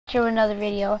to another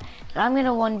video, and I'm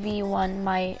gonna 1v1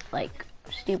 my like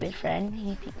stupid friend.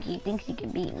 He thinks he can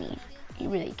beat me. He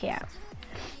really can't.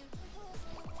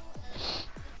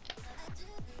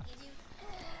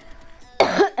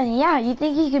 And yeah, you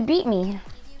think he could beat me?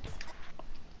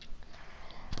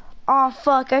 Oh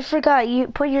fuck! I forgot you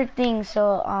put your thing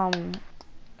so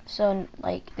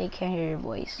like they can't hear your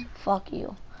voice. Fuck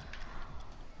you.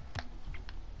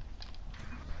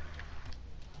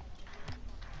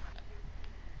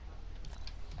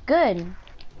 Good.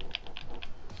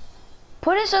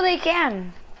 Put it so they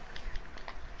can.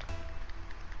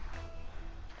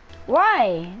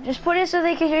 Why? Just put it so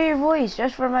they can hear your voice,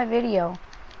 just for my video.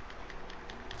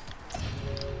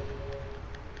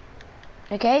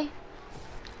 Okay?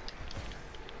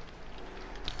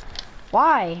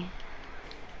 Why?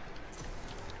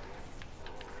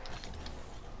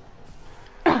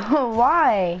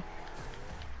 Why?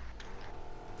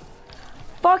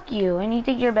 Fuck you, and you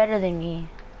think you're better than me.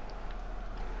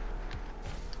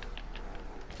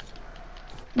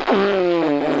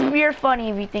 You're funny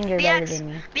if you think you're better than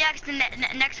me. BX,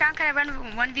 the next round, can I run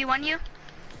 1v1 you?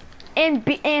 In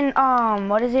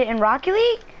what is it, in Rocket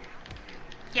League?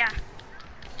 Yeah.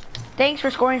 Thanks for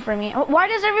scoring for me. Why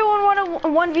does everyone want to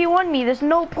 1v1 me? There's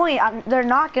no point. They're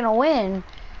not gonna win.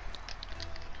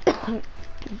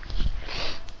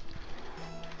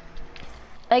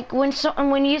 Like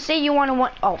when you say you want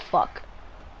to oh fuck.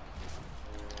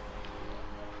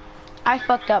 I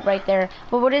fucked up right there.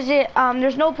 But what is it?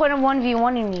 There's no point in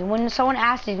 1v1ing me. When someone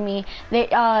asks me, they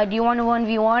do you want to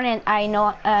 1v1, and I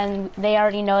know, and they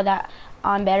already know that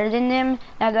I'm better than them,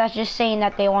 that's just saying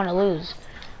that they want to lose.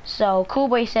 So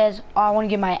Coolboy says, oh, I want to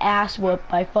get my ass whooped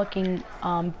by fucking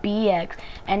BX,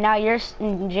 and now you're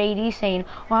JD saying,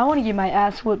 well, I want to get my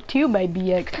ass whooped too by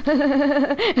BX.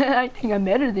 I think I'm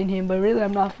better than him, but really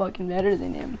I'm not fucking better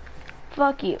than him.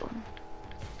 Fuck you.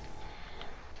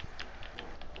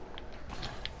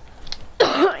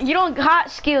 You don't got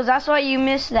skills, that's why you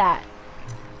missed that.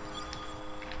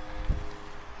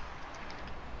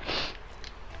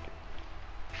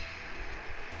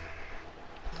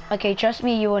 Okay, trust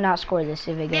me, you will not score this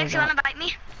if it goes BX, you wanna bite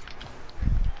me?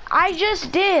 I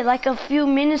just did, like a few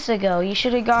minutes ago. You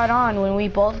should have got on when we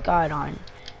both got on.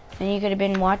 And you could have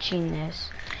been watching this.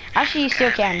 Actually, you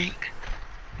still can.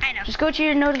 I know. Just go to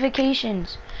your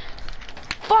notifications.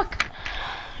 Fuck!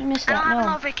 I missed that, I don't have no.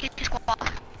 a notification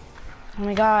squad. Oh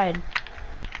my god.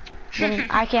 Then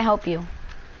I can't help you.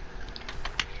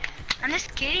 I'm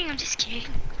just kidding, I'm just kidding.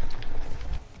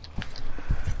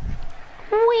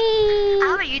 Whee! I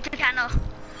have a YouTube channel.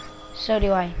 So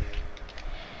do I.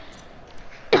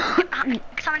 How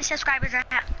many subscribers I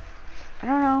have? I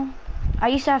don't know. I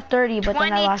used to have 30, but 22.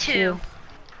 then I lost 2.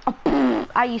 Oh,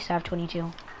 I used to have 22.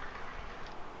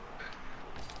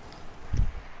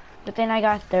 But then I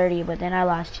got 30, but then I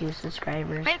lost 2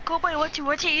 subscribers. Wait, Coolboy, what's your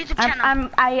YouTube channel?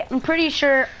 I'm pretty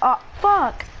sure,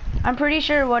 fuck! I'm pretty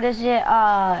sure, what is it,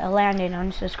 Landon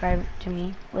unsubscribed to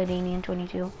me,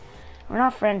 Ladanian22. We're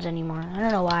not friends anymore, I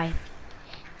don't know why.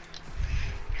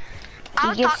 I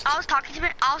was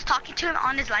talking to him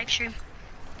on his live stream.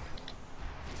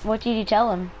 What did you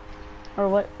tell him? Or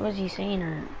what was he saying,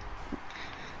 or?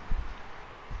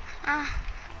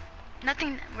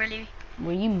 Nothing really.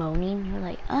 Were you moaning? You're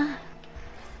like,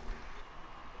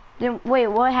 Then wait,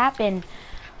 what happened?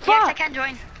 Yes, Fuck! I can't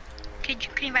join. Could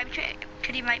you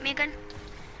invite me again?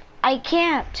 I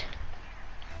can't.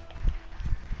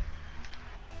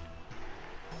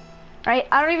 I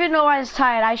don't even know why it's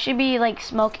tired. I should be like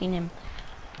smoking him.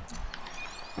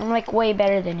 I'm like way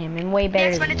better than him and way better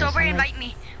Yes, than when it's this. over, I'm like, invite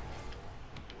me.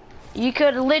 you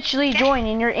could literally join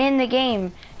and you're in the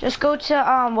game. Just go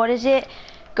to what is it?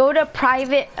 Go to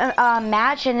private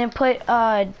match and then put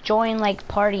join like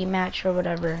party match or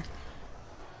whatever.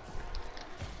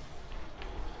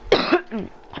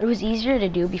 It was easier to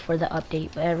do before the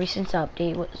update, but ever since the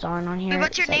update was on here.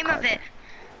 What's your name of it?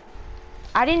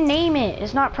 I didn't name it.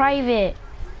 It's not private.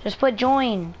 Just put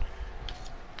join.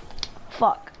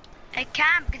 Fuck. I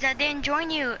can't because I didn't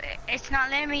join you. It's not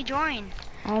letting me join.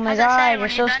 Oh my As I said, god, you're when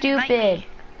so done, invite stupid. me.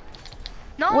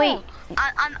 No, Wait.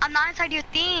 I'm not inside your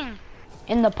thing.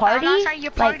 In the party? I'm not inside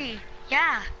your party. Like,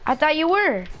 yeah. I thought you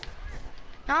were.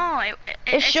 No,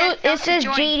 It says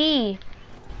join. JD.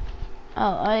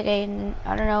 Oh, okay.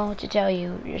 I don't know what to tell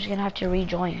you. You're just gonna have to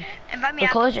rejoin. Invite me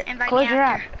But close your after.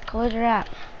 app. Close your app.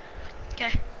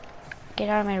 Okay. Get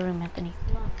out of my room, Anthony.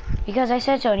 Because I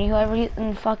said so, and you ever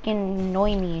fucking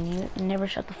annoy me, and you never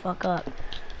shut the fuck up.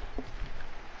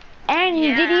 And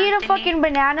Yeah, did you eat a didn't fucking you?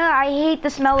 banana? I hate the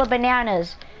smell of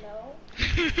bananas.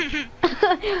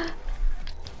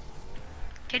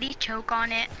 Did he choke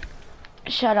on it?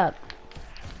 Shut up.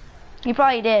 You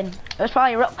probably did. It was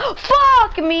probably real.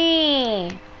 Fuck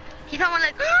me! He thought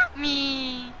like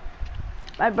me.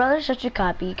 My brother's such a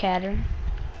copycatter.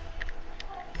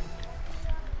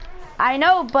 I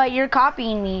know, but you're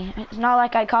copying me. It's not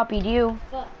like I copied you.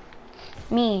 What?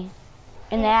 Me.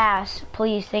 In the ass.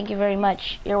 Please, thank you very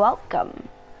much. You're welcome.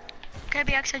 Okay,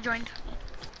 BX, I joined.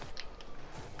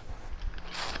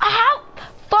 Ow!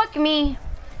 Fuck me.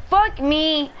 Fuck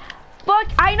me.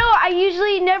 Fuck. I know, I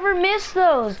usually never miss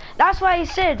those. That's why I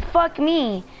said, fuck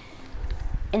me.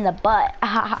 In the butt.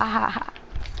 How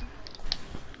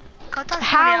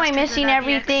am I missing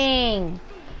everything?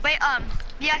 Wait,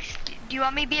 BX, do you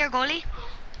want me to be your goalie?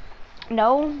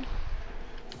 No.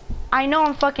 I know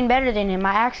I'm fucking better than him.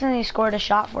 I accidentally scored a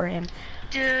shot for him.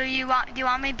 Do you want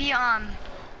me to be I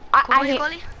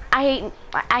goalie?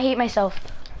 hate myself.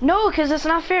 No, because it's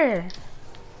not fair.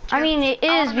 I mean, it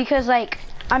is because like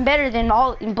I'm better than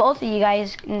both of you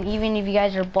guys, and even if you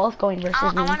guys are both going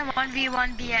versus me. I want a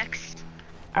 1v1 BX.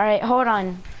 All right, hold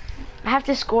on. I have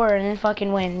to score and then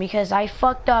fucking win because I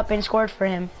fucked up and scored for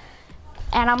him.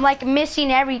 And I'm like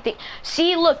missing everything.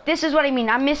 See, look, this is what I mean.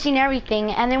 I'm missing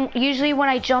everything. And then usually when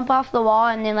I jump off the wall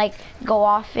and then like go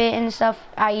off it and stuff,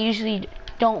 I usually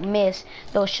don't miss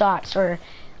those shots, or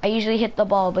I usually hit the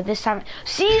ball. But this time,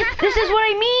 see, this is what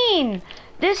I mean.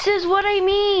 This is what I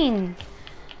mean.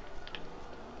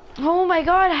 Oh my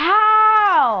God,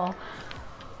 how?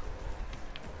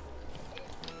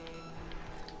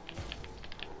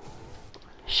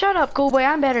 Shut up, cool boy.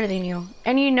 I'm better than you.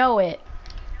 And you know it.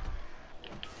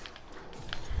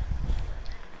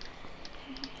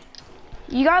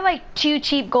 You got like 2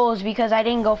 cheap goals because I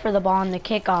didn't go for the ball on the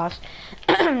kickoffs.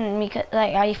 Because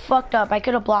like I fucked up. I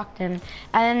could have blocked him.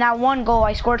 And then that 1 goal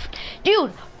I scored.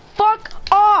 Dude, fuck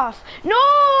off.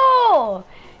 No!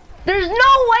 There's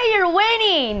no way you're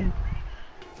winning.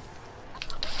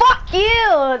 Fuck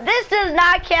you. This does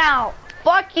not count.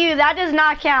 Fuck you. That does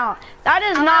not count. That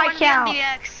does not count.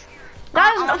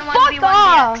 That is fuck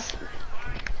off.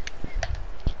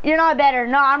 You're not better.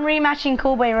 No, I'm rematching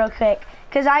Cool Boy real quick.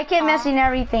 Cause I kept missing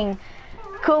everything.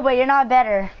 Cool, but you're not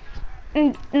better.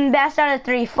 Best out of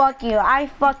 3. Fuck you. I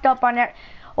fucked up on it.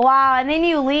 Wow, and then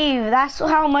you leave. That's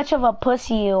how much of a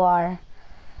pussy you are.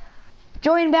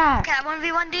 Join back. Okay,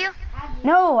 1v1 do you?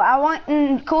 No, I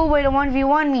want Cool Boy to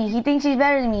 1v1 me. He thinks he's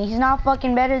better than me. He's not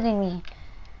fucking better than me.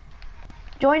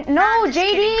 Join. No, JD.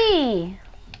 Kidding.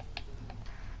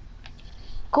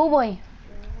 Cool Boy.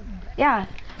 Yeah.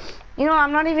 You know,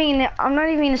 I'm not even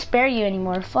gonna spare you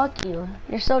anymore. Fuck you.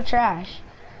 You're so trash.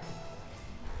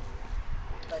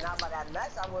 But not by that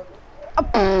mess, I would.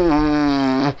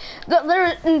 There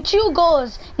are 2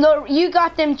 goals. No, you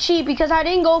got them cheap because I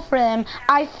didn't go for them.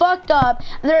 I fucked up.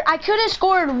 I could have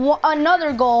scored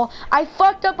another goal. I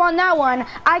fucked up on that one.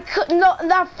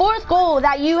 That 4th goal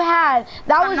that you had,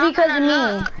 that was because of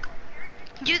me.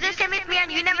 You just came with me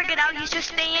and you never get out. You just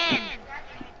stay in.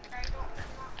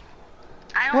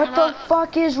 What the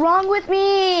fuck is wrong with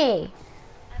me?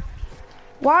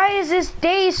 Why is this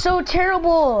day so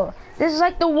terrible? This is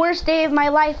like the worst day of my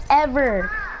life ever.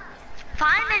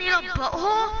 Fine, then you little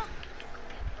butthole.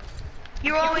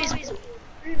 You're always.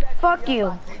 Fuck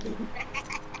you.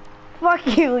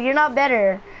 Fuck you. You're not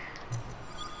better.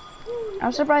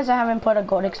 I'm surprised I haven't put a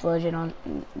gold explosion on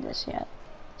this yet.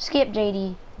 Skip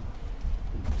JD.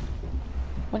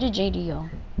 Where did JD go?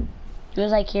 He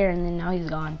was like here and then now he's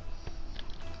gone.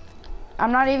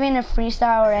 I'm not even a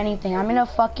freestyle or anything. I'm gonna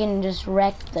fucking just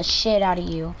wreck the shit out of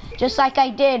you. Just like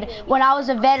I did when I was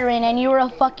a veteran and you were a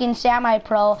fucking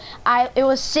semi-pro. It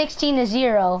was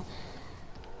 16-0.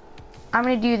 I'm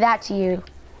gonna do that to you.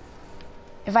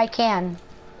 If I can.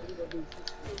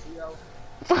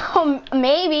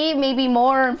 Maybe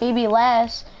more, maybe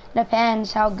less.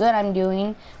 Depends how good I'm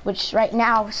doing. Which right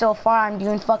now, so far, I'm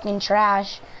doing fucking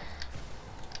trash.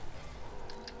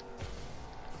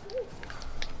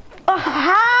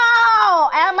 How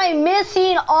am I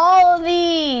missing all of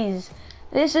these?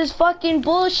 This is fucking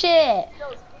bullshit.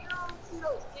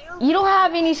 You don't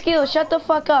have any skills. Shut the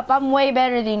fuck up. I'm way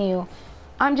better than you.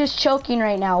 I'm just choking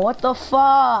right now. What the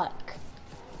fuck?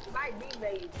 You might be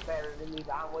better than me,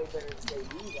 but I'm way better than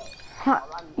JD though. Huh.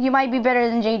 You might be better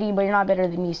than JD, but you're not better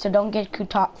than me. So don't get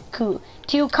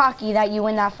too cocky that you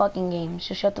win that fucking game.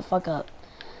 So shut the fuck up.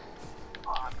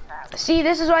 See,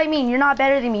 this is what I mean. You're not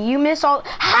better than me. You miss all.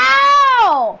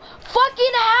 How?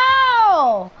 Fucking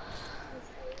how?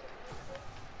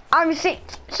 I'm saying,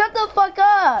 shut the fuck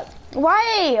up.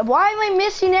 Why? Why am I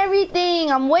missing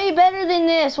everything? I'm way better than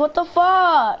this. What the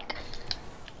fuck?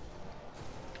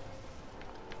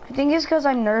 I think it's because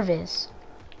I'm nervous.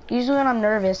 Usually when I'm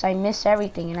nervous, I miss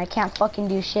everything and I can't fucking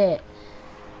do shit.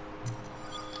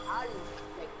 How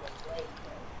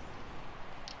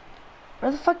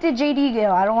Where the fuck did JD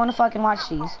go? I don't want to fucking watch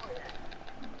these.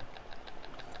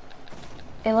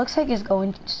 It looks like it's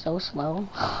going so slow.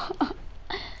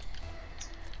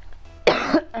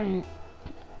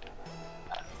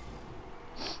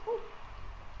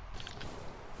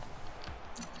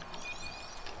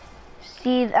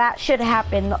 See, that should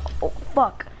happen. Oh,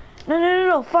 fuck.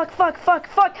 No. Fuck.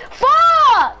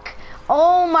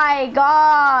 Oh my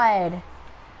god.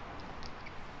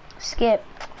 Skip.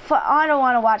 I don't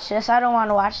want to watch this. I don't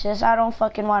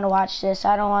fucking want to watch this.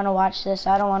 I don't want to watch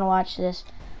this.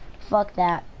 Fuck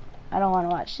that. I don't want to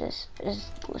watch this. This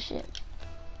is bullshit.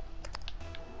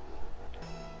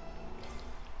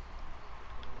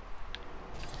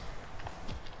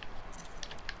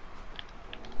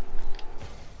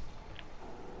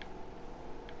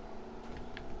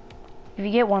 If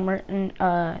you get one more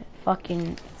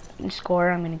fucking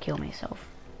score, I'm gonna kill myself.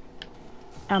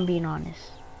 I'm being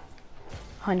honest.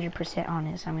 100%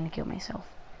 honest, I'm gonna kill myself.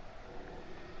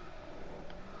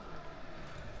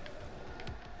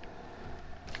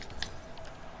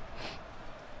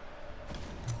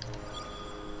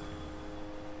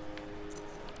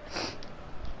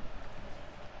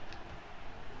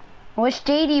 I wish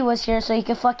JD was here so he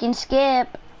could fucking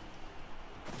skip.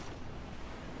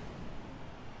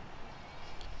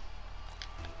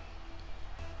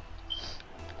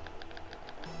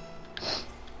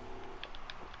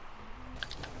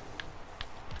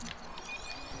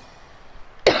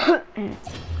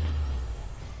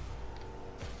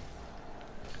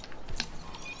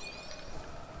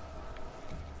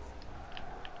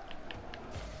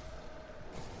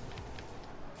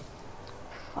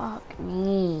 Fuck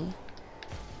me.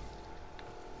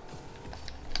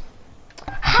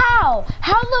 How?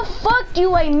 How the fuck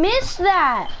do I miss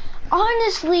that?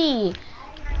 Honestly.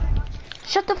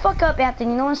 Shut the fuck up,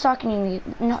 Anthony. No one's talking to you.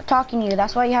 Not talking to you.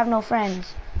 That's why you have no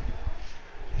friends.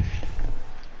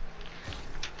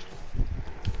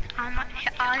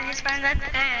 All his friends are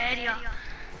dead, yeah.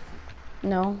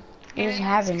 No. He doesn't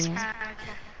have any.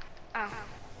 Oh.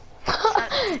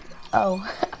 Oh.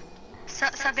 So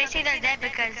basically they're dead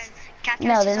because Casper's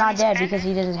No, they're not his dead friend? because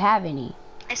he doesn't have any.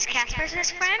 Is Casper's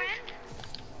his friend?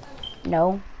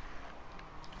 No.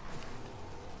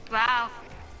 Wow.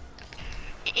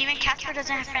 Even Casper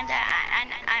doesn't have friends,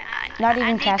 and Not even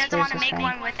Anthony Casper's doesn't want to his make friend.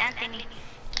 one with Anthony.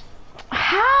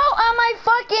 How am I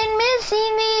fucking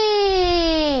missing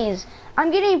these?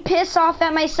 I'm getting pissed off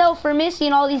at myself for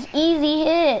missing all these easy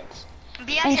hits. But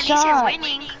yeah, And at least you're shots.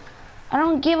 winning. I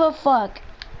don't give a fuck.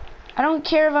 I don't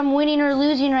care if I'm winning or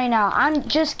losing right now. I'm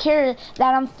just care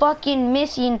that I'm fucking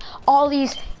missing all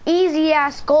these easy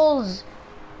ass goals.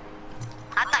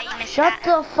 I thought you missed Shut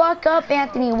that. the fuck up,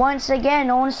 Anthony. Once again,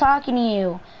 no one's talking to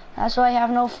you. That's why I have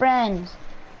no friends.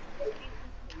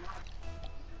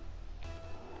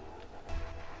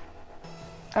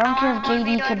 I don't care if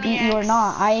JD could beat you or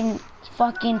not. I'm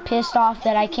fucking pissed off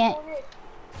that I can't.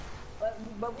 But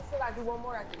we still gotta do one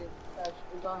more after this, because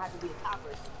we're gonna have to be a topper.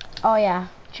 Oh yeah,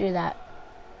 true that.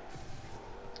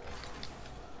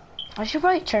 I should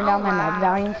probably turn down my mic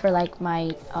volume for like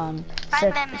my But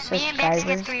then me and Bix get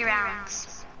subscribers. 3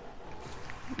 rounds.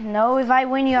 No, if I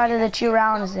win you out of the 2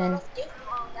 rounds, then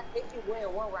If you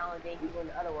win one round, then you win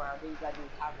the other round, then you gotta do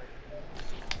a topper.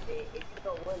 If you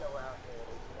don't win a round,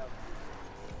 then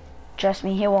trust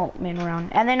me, he won't win a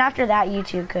round. And then after that,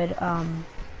 YouTube could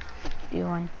do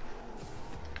one.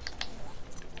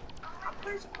 I'm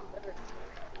pretty sure I'm better.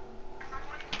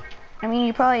 I mean,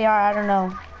 you probably are. I don't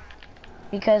know,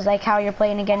 because like how you're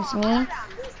playing against me.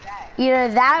 Either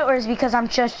that or it's because I'm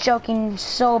just choking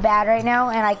so bad right now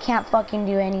and I can't fucking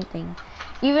do anything.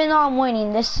 Even though I'm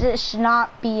winning, this should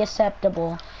not be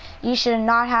acceptable. You should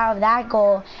not have that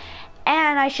goal.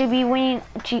 And I should be winning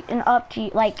up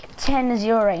to like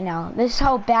 10-0 right now. This is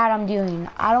how bad I'm doing.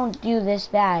 I don't do this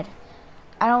bad.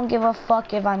 I don't give a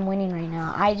fuck if I'm winning right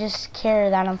now. I just care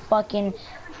that I'm fucking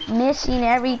missing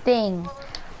everything.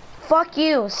 Fuck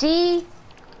you, see?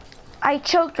 I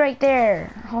choked right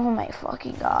there. Oh my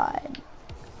fucking god.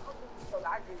 So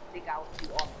I just think I was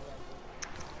too off.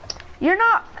 You're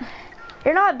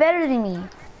not better than me.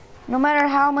 No matter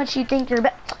how much you think you're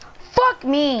better. Fuck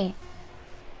me.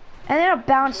 And then I'll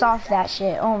bounce off that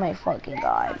shit. Oh my fucking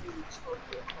god.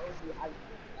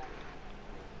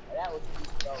 That was too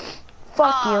slow.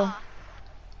 Fuck you.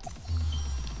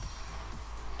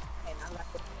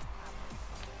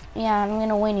 Yeah, I'm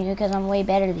gonna win you because I'm way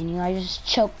better than you. I just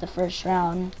choked the first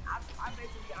round.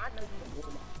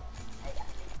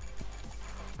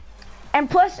 And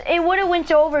plus, it would have went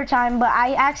to overtime, but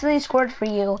I accidentally scored for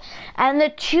you. And the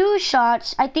 2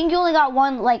 shots, I think you only got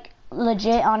one, like,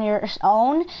 legit on your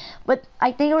own, but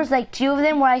I think it was like 2 of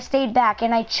them where I stayed back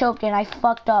and I choked and I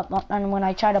fucked up on when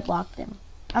I tried to block them.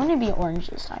 I'm gonna be orange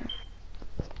this time.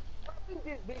 I think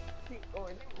this big kick or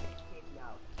this big kick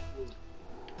now. Blue.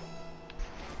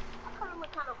 I kinda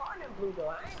look kinda hard in blue though,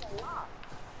 I ain't gonna lie.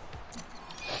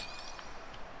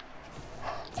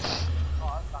 Oh,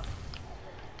 I'm about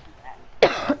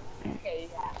to okay,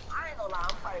 yeah. I ain't gonna lie,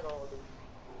 I'm probably gonna lose.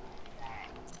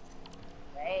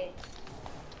 Hey.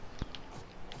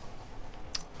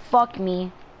 Fuck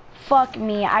me. Fuck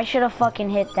me. I should have fucking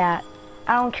hit that.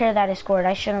 I don't care that I scored.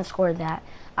 I shouldn't have scored that.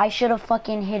 I should have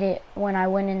fucking hit it when I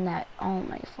went in that. Oh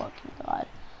my fucking god.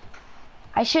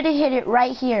 I should have hit it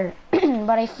right here,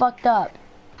 but I fucked up.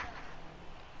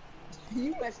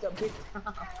 You messed up big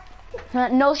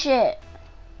time. No shit.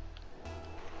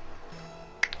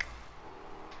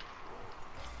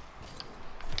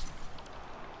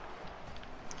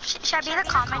 Should I be the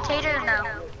commentator or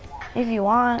no? If you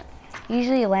want.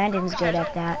 Usually Landon's good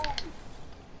at that.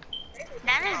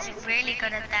 Nana's really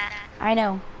good at that. I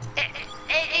know.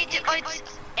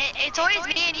 It's always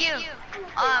me and you.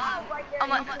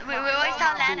 We always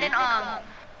tell Landon,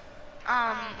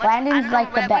 Landon's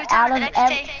like the best out of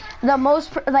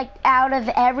out of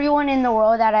everyone in the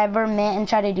world that I ever met and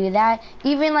try to do that.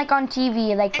 Even like on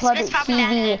TV, like public TV,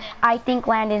 Landon. I think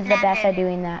Landon's the best at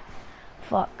doing that.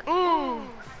 Fuck. Ooh.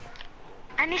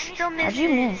 And he still misses. How'd you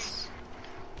miss?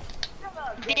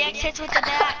 BX hits with the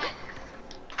dab.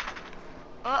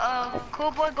 Uh-oh.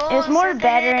 Cool boy goes. It's more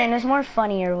better and it's more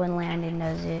funnier when Landon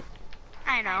does it.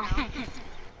 I know.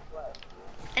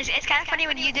 It's kind of funny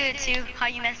when you do it too, how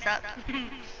you messed up.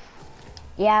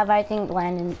 Yeah, but I think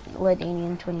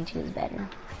Ladanian 22 is better.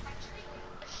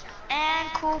 And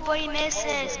Cool Boy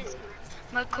misses.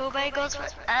 But Cool Boy goes for,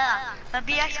 but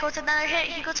BX goes another hit,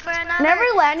 he goes for another. Whenever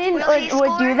Landon would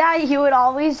score? do that, he would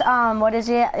always,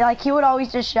 he would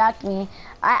always distract me.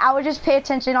 I would just pay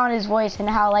attention on his voice and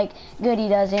how, like, good he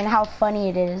does it and how funny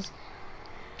it is.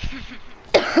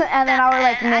 And then I would,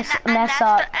 like, mess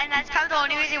up. And that's probably the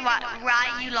only reason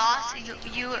why you lost.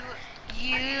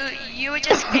 You were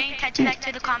just paying attention back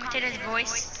to the commentator's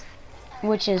voice.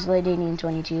 Which is Ladanian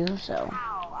 22, so.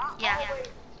 Yeah.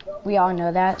 We all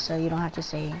know that, so you don't have to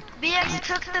say. BX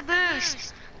took the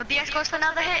boost, but BX goes for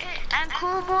another hit, and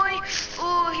Cool Boy,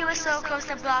 ooh, he was so close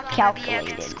to blocking.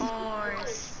 Calculated. BX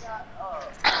scores.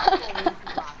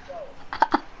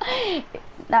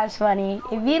 That's funny.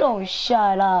 If you don't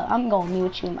shut up, I'm gonna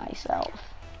mute you myself.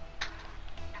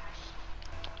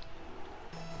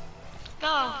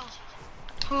 Go.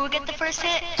 Who will get the first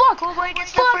hit? Fuck! Cool Boy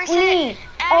gets the Fuck first me! hit.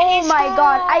 And Oh he my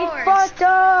god, I scores. fucked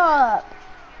up!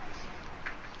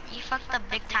 You fucked up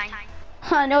big time.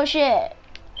 Huh, no shit.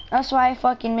 That's why I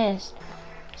fucking missed.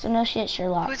 So no shit,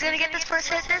 Sherlock. Who's gonna get this first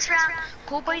hit this round?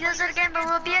 Cool Boy does it again, but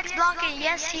will BX block it?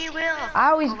 Yes, he will.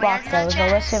 I always Cool Boy block has no those,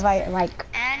 unless chance. if I, like,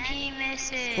 And he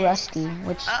misses. rusty,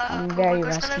 which I'm Cool very Boy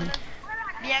goes for rusty.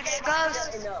 the- BX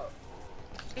goes.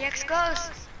 BX goes.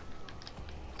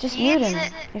 Just He mute hits him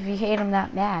it. if you hate him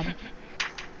that bad.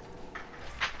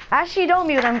 Actually, don't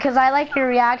mute him, because I like your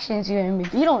reaction to him.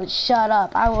 If you don't shut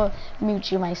up, I will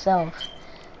mute you myself.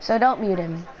 So don't mute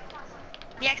him.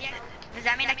 BX, does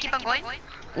that mean I keep on going?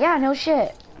 Yeah, no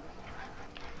shit.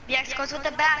 BX goes with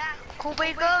the back. Cool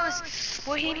Boy goes.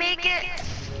 Will he make it?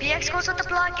 BX goes with the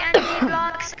block and he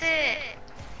blocks it.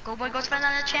 Cool Boy goes for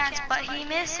another chance, but he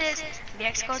misses.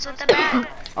 BX goes with the back.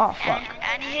 Oh, fuck.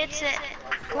 And he hits it.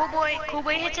 Cool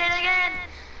Boy hits it again.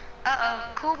 Uh-oh,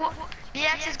 Cool Boy.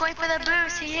 BX is going for the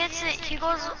boost. He hits it. He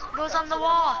goes on the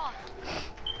wall.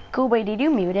 Cool Boy, did you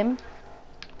mute him?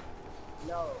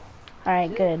 No.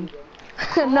 Alright, good.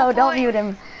 No, don't Boy. mute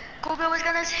him. Cool Boy was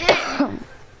gonna hit.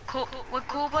 Would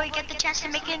Cool Boy get the chance to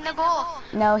make it in the goal?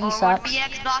 No, he Or sucks. would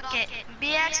BX block it?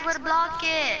 BX would block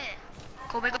it.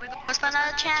 Cool Boy goes for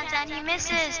another chance and he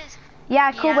misses.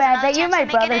 Yeah, Cool has Boy, I another bet you chance my to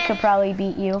make it brother in. could probably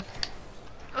beat you.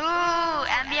 Ooh,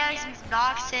 and BX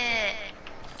blocks it.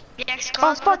 BX Oh,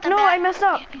 goes fuck, with the no, back. I messed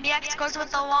up. BX goes with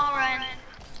the wall run.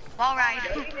 Wall ride.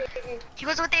 He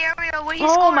goes with the area where he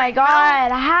Oh scored. my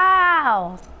god,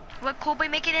 how? No. Would Cool Boy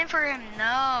make it in for him?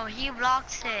 No, he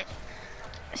blocks it.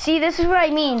 See, this is what I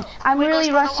mean. I'm Wait, really goes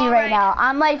for the rusty wall right ride. now.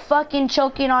 I'm like fucking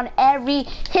choking on every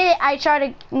hit I try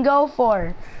to go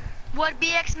for. Would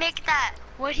BX make that?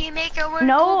 Would he make it? Would Cool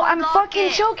No, Boy I'm block fucking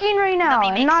it? choking right now.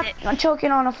 Nobody I'm not makes it. I'm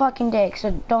choking on a fucking dick,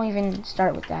 so don't even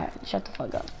start with that. Shut the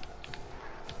fuck up.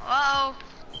 Uh-oh.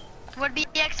 Would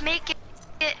BX make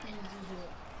it?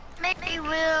 Maybe he will.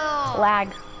 Lag.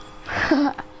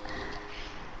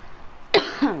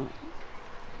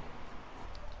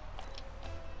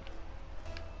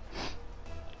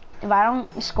 If if I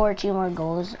don't score 2 more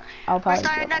goals, I'll We're probably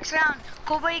starting kill next round.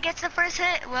 Cowboy gets the first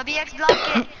hit. Will BX block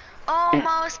it?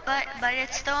 Almost, but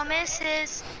it still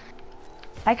misses.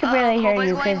 I could barely hear Cowboy's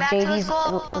you going because back to his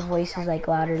goal. JD's voice is like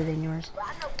louder than yours. But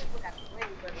I know people that play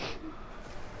better than you.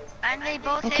 And they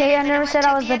both hit, Okay, I and it never went said to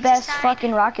I was the BX's best side.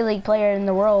 fucking Rocket League player in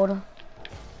the world.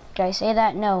 Did I say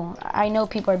that? No. I know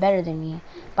people are better than me.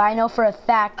 But I know for a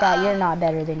fact that you're not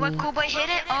better than Will me. Cowboy hit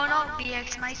it? Oh no,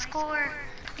 BX might score.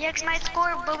 BX might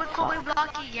score, but will Cowboy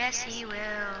block it? Yes, he will.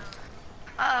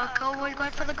 Uh-oh, Cowboy's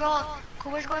going for the goal.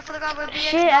 Cowboy's going for the goal, but BX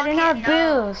Shit, I didn't block have it?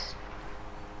 No. boost.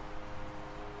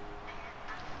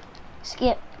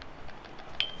 Skip.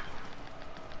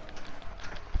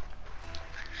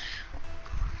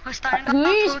 We're starting Who off.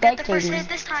 are you Who'll get the first spectating? hit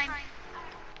this time?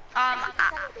 I'm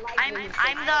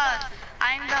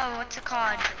the, what's it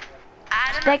called?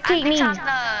 Spectate me.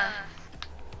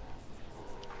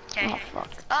 Okay. Oh, fuck.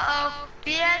 Uh-oh,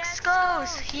 BX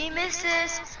goes. He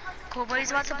misses. Cowboy's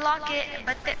about to block it,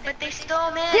 but they still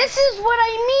miss. This is what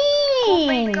I Cowboy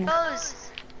mean!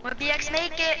 goes. Will BX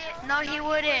make it? No, he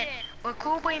wouldn't. Will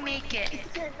Cowboy make it?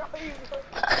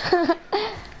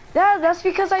 That's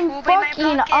because I'm Cowboy might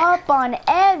fucking block it. up on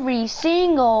every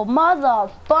single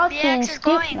motherfucking BX is skip.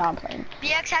 going. No, I'm playing.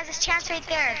 BX has his chance right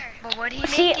there. But would he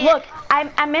See, make it? look,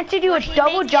 I meant to do Would a he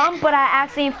double make jump, it? but I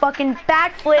actually fucking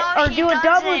backflip No, or he do a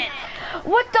double. doesn't.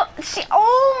 What the? See,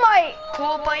 oh my!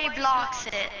 Cowboy blocks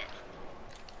it.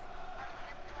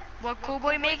 Will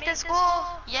Cowboy make this goal?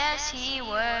 Yes, he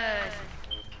would.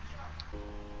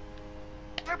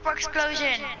 Purple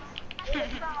explosion.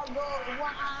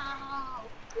 Wow.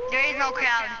 There is no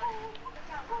crowd.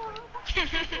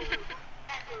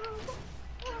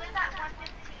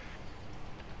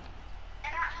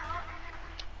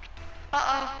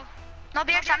 Uh-oh. No,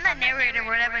 BX, I'm the narrator,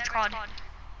 whatever it's called.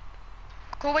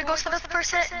 Cowboy goes for the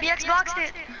first hit. BX blocks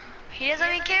it. He doesn't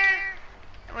even care.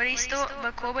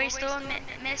 But Cowboy still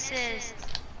misses.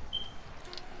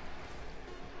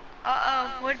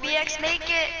 Uh-oh. Would BX make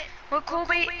it? Would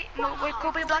Cowboy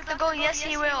block the goal? Yes,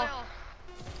 he will.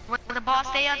 Will the ball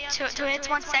stay up to hits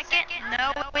 1 second?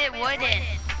 No, it wouldn't.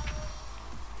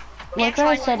 Look what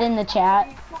I said in the chat.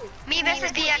 Me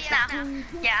versus BX now.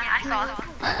 Yeah, I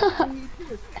saw.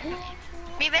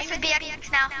 Me versus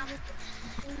BX now.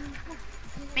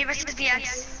 Me versus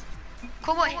BX.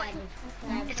 Cool boy.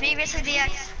 It's me versus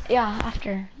BX. Yeah,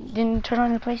 after. Didn't turn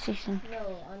on the PlayStation.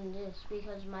 No, on this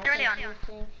because my Early on.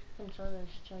 controller's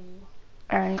turning.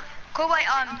 Alright. Cool boy,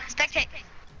 spectate.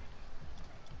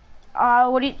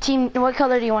 What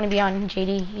color do you want to be on,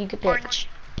 JD? You could pick. Orange.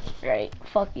 Right.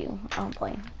 Fuck you. I'm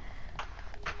playing.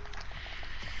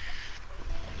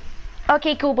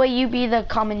 Okay, cool boy, you be the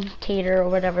commentator or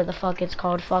whatever the fuck it's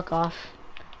called. Fuck off.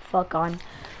 Fuck on.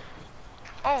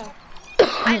 Oh.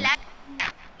 I lag.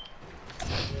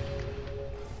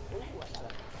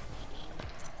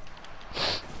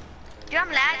 Dude, I'm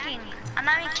lagging. I'm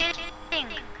not even kidding.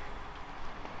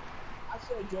 I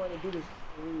should join and do this.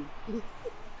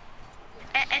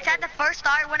 It's at the first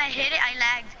start. When I hit it, I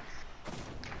lagged.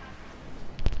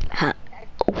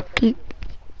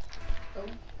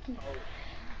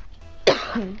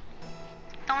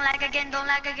 Don't lag again, don't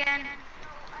lag again.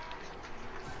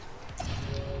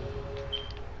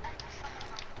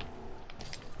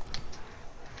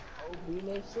 Oh, we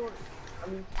made short. I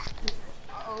mean,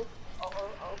 uh-oh.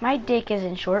 My dick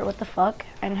isn't short, what the fuck?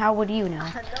 And how would you know?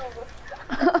 I know.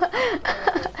 I'm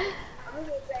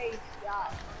gonna say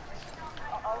stop.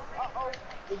 Uh-oh.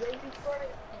 Is they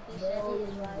recording? He said he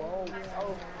is right.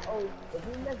 Oh. If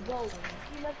we let's go.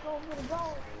 Let's go for the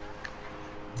goal.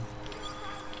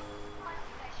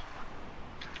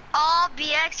 Oh,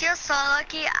 BX, you're so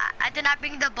lucky. I did not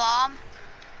bring the bomb.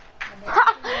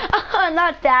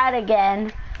 Not that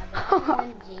again.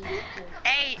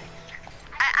 Hey,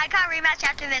 I got a rematch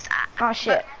after this. Oh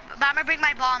shit. But I'm gonna bring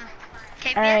my bomb.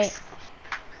 Okay, BX? Alright.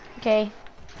 Okay.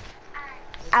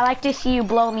 I like to see you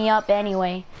blow me up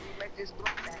anyway. Let's just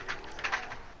block that.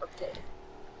 Okay.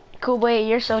 Cool boy,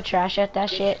 you're so trash at that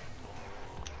shit.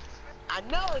 I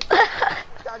know it.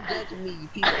 Stop judging me, you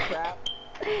piece of crap.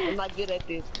 I'm not good at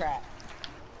this crap.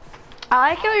 I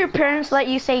like how your parents let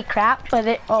you say crap, but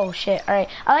they— oh shit, alright.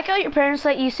 I like how your parents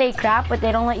let you say crap, but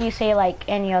they don't let you say like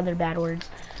any other bad words.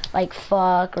 Like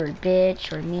fuck, or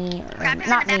bitch, or me, or Crap isn't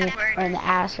not a me, bad word. or in the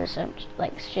ass, or some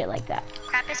like shit like that.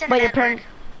 Crap isn't But a your bad word.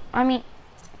 parents—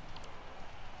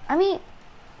 I mean,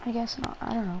 I guess not,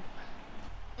 I don't know.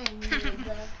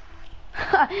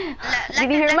 Did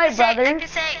you hear my brother?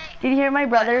 Did you hear my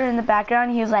brother in the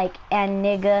background? He was like, and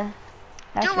nigga.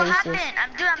 That's Dude, what racist.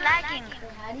 happened? I'm lagging.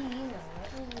 How do you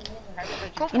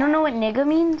know? You don't know what nigga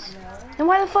means? Then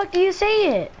why the fuck do you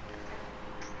say it?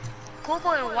 Cool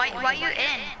boy, why you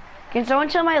in? Can someone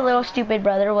tell my little stupid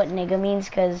brother what nigga means?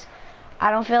 Cause I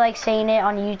don't feel like saying it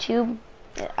on YouTube.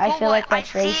 I Cool feel boy, like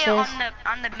that's I see it racist.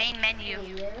 on the main menu.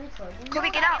 Yeah, recording. Cool boy,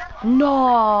 get out.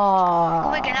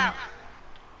 Cool boy, get No. out.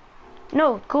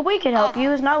 No, Kobe can help Oh.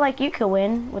 you. It's not like you could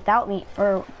win without me,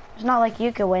 or it's not like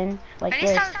you could win like Maybe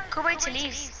this. tell Cool boy to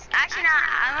leave. Actually, nah,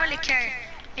 I don't really care.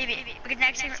 Maybe because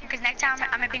next time I'm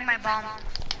gonna bring my bomb.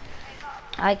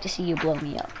 I like to see you blow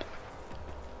me up.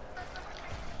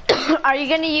 Are you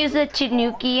gonna use the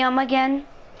Tanuki again?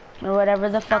 Or whatever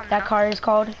the fuck that No. car is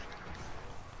called?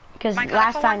 Because My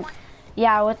last colorful time, one?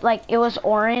 yeah, with like, it was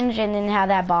orange and then had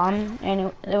that bomb,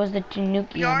 and it was the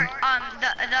Tanuki Your one.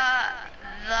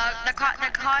 the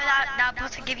car that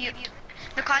supposed to give you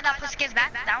the car that supposed to give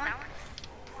back that one.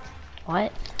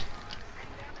 What?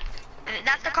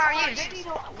 That's the car I used. Maybe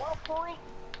at one point.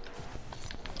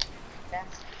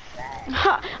 That's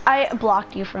bad. I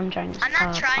blocked you from trying to I'm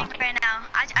not trying talk. right now.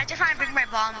 I just want to bring my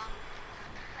bomb.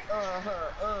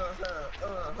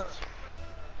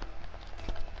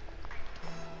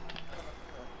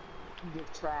 You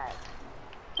get trash.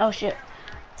 Oh shit.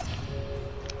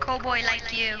 Cool boy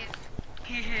like you.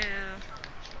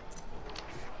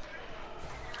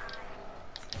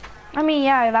 I mean,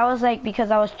 yeah, that was like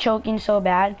because I was choking so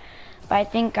bad. But I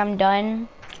think I'm done.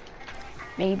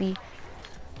 Maybe.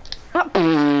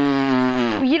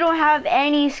 You don't have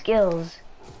any skills.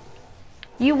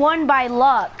 You won by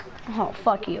luck. Oh,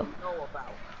 fuck you. Know about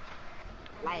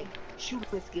like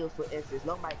shooting skills, for instance.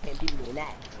 Nobody can beat me in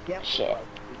that. Definitely Shit. nobody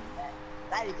can beat me in that.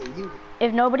 Not even you.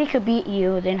 If nobody could beat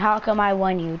you, then how come I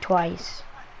won you twice?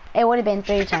 It would have been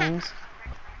 3 times.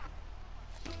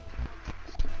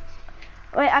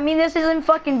 Wait, I mean, this isn't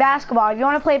fucking basketball. If you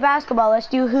want to play basketball, let's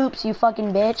do hoops, you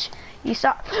fucking bitch. You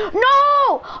saw.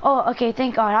 No! Oh, okay,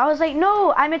 thank God. I was like,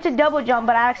 no, I meant to double jump,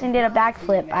 but I actually did a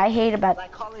backflip. I hate about.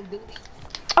 Like Call of Duty.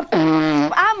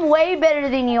 I'm way better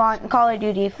than you on Call of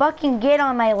Duty. Fucking get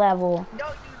on my level. No,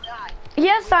 you not.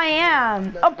 Yes, I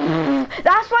am.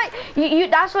 That's why you.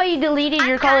 That's why you deleted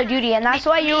your Call of Duty, and that's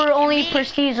why you were only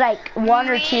prestige like 1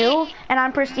 or 2, and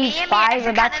I'm prestige 5,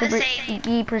 about to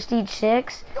be prestige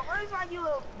 6. The only reason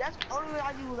why that's the only reason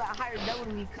why you was at higher level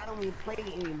than me, 'cause I don't even play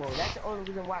it anymore. That's the only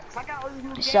reason why. 'Cause I got all these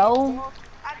new games. So?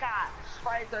 I got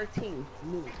Friday 13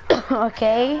 new.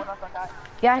 Okay. What else I got?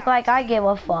 You act like I give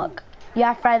a fuck.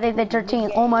 Yeah, Friday the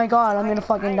 13th. Oh my God, I'm gonna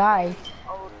fucking die.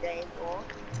 Oh, dang, boy.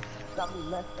 Got me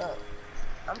messed up.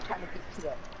 I'm trying to get to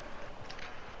that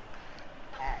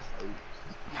ass age.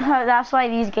 That's why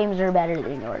these games are better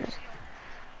than yours.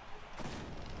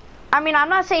 I mean, I'm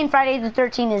not saying Friday the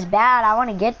 13th is bad. I want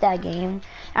to get that game.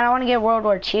 And I want to get World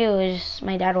War II. It's just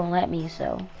my dad won't let me,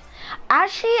 so.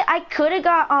 Actually, I could have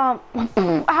got,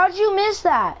 how'd you miss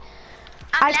that?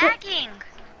 I'm could-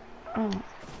 lagging.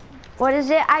 What is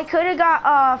it? I could have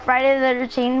got, Friday the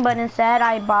 13th, but instead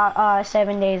I bought,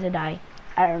 7 Days to Die.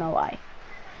 I don't know why.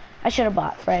 I should have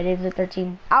bought Friday the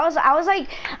 13th. I was like,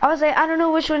 I don't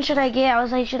know which one should I get. I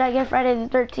was like, should I get Friday the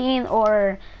 13th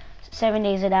or 7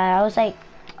 Days to Die? I was like,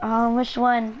 which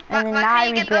one? And then Why now I can't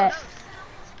you get regret. both?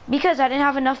 Because I didn't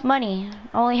have enough money.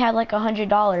 I only had like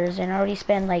 $100 and I already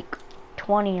spent like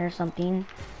 20 or something.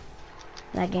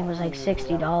 That game was like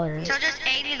 $60. So just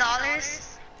 $80.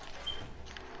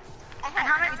 I And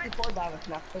how had much? $64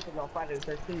 not spent on Friday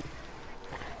the 13th.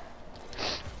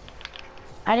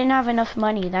 I didn't have enough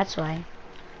money, that's why.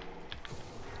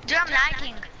 Dude, I'm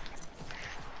lagging.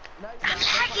 No, I'm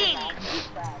lagging. you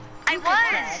get trash. I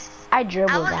was. I I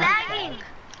dribbled was that. lagging.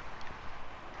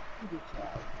 You get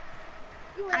trash.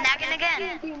 You I'm had- lagging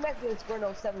again. You didn't make it score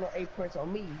no 7 or 8 points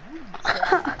on me. You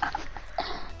trash.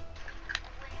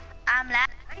 I'm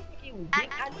lagging. I didn't think he was good.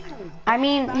 I knew he was I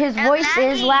mean, his I'm voice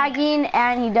is lagging. lagging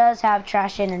and he does have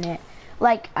trash internet.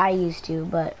 Like I used to,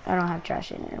 but I don't have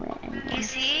trash internet anymore. You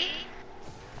see?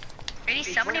 Really,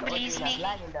 somebody believes me.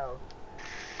 Lagging, though.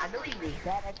 I know he was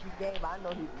bad at this game, but I know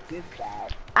he was good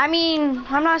bad. I mean,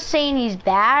 I'm not saying he's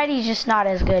bad, he's just not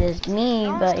as good as me,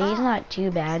 but he's not too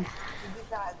bad. He's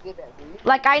just not as good as me.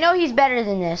 Like, I know he's better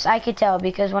than this, I could tell,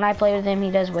 because when I play with him,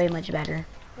 he does way much better.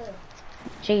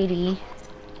 JD.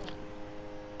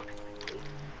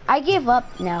 I give up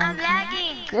I'm now.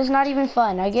 lagging. It's not even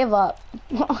fun, I give up.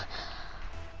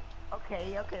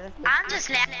 Okay, let's make I'm just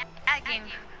lagging.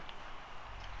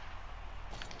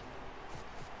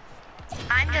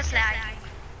 I'm just lagging.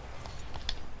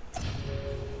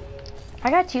 I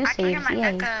got 2 I can hear saves, my yay.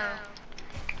 echo.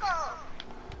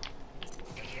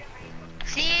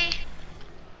 See?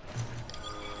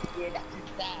 Yeah, that's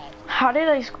just bad. How did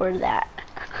I score that?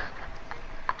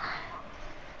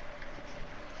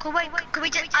 Could we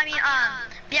just,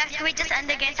 BX, could we just end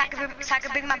the game so I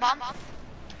could bring my bomb?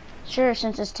 Sure,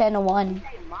 since it's 10-1.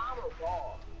 Say mom or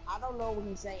ball. I don't know what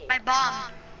he's saying. My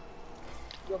bomb.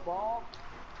 Your ball?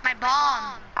 My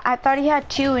bomb. I thought he had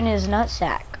 2 in his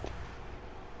nutsack.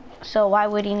 So why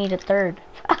would he need a third?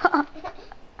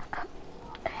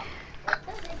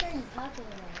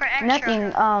 For extra.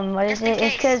 Nothing. What is Just in it?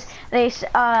 It's case. because they.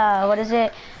 What is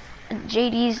it?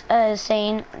 JD's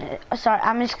saying. Sorry,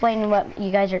 I'm explaining what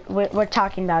you guys are. We're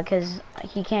talking about because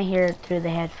he can't hear it through the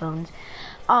headphones.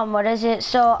 What is it?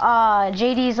 So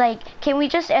JD's like, can we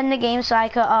just end the game so I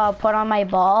could put on my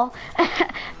ball?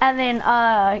 And then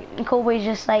Coolboy's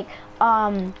just like,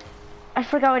 I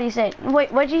forgot what he said.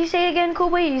 Wait, what did you say again,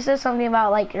 Coolboy? You said something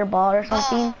about like your ball or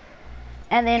something. Ball.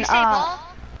 And then You say ball?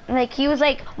 like he was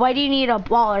like, why do you need a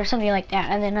ball or something like that?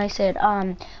 And then I said,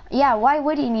 yeah, why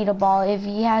would he need a ball if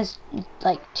he has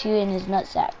like 2 in his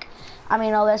nutsack? I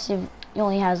mean, unless if he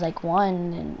only has like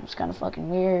 1, then it's kind of fucking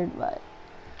weird, but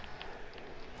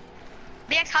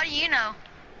BX, how do you know?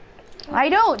 I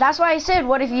don't. That's why I said,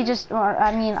 what if you just,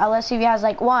 I mean, unless if he has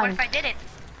like What 1. if I didn't?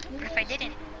 What if I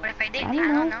didn't? What if I did? I I don't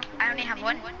don't know. know. I only have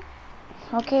 1.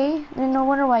 Okay, then no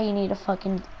wonder why you need a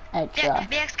fucking extra.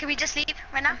 BX, can we just leave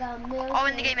right now? Oh,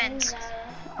 when the game ends.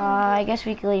 I guess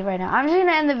we could leave right now. I'm just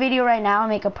gonna end the video right now and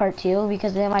make a part 2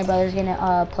 because then my brother's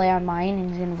gonna play on mine and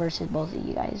he's gonna versus both of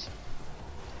you guys.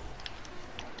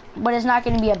 But it's not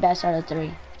gonna be a best out of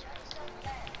 3.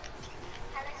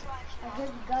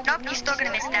 Nope, you're still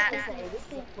gonna miss that.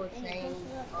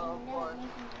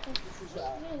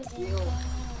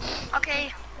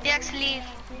 Okay, BX, leave.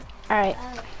 Alright.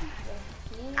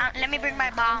 Let me bring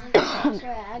my bomb.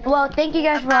 Well, thank you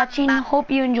guys for watching. Hope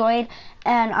you enjoyed.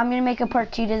 And I'm gonna make a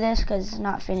part 2 to this because it's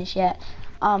not finished yet.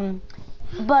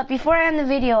 But before I end the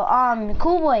video,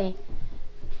 Coolboy,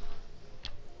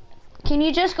 can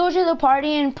you just go to the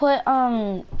party and put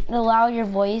allow your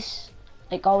voice,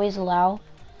 like always allow?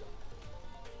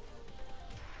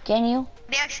 Can you?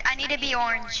 BX, I need to be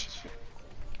orange.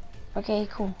 Okay,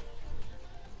 cool.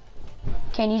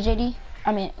 Can you, JD?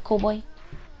 I mean, Coolboy.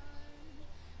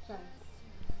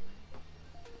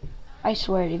 I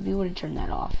swear, if you would have turned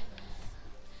that off.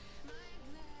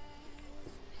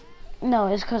 No,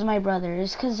 it's because my brother.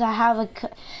 It's because I have a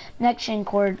connection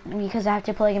cord because I have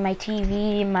to plug in my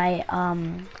TV, my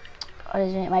what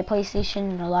is it? My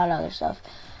PlayStation, and a lot of other stuff.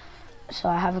 So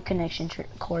I have a connection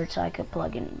cord so I could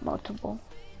plug in multiple.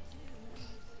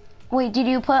 Wait, did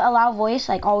you put allow voice,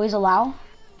 like always allow?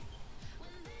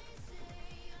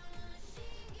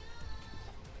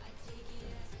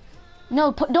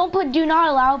 No, don't put do not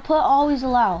allow, put always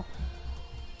allow.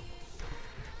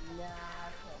 Nah,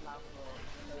 I can't allow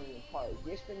for part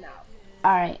just for now.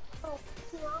 Alright.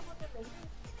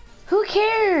 Who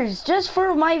cares? Just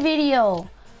for my video.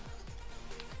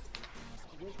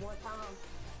 Just one time.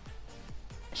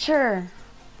 Sure.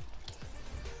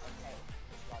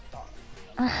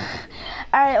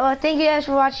 Alright, well, thank you guys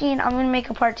for watching. I'm gonna make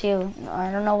a part 2.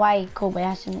 I don't know why Kobe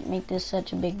has to make this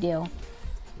such a big deal.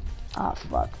 Oh,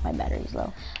 fuck, my battery's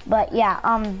low. But yeah,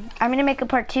 I'm gonna make a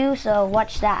part 2, so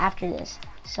watch that after this.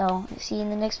 So, see you in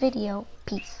the next video.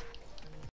 Peace.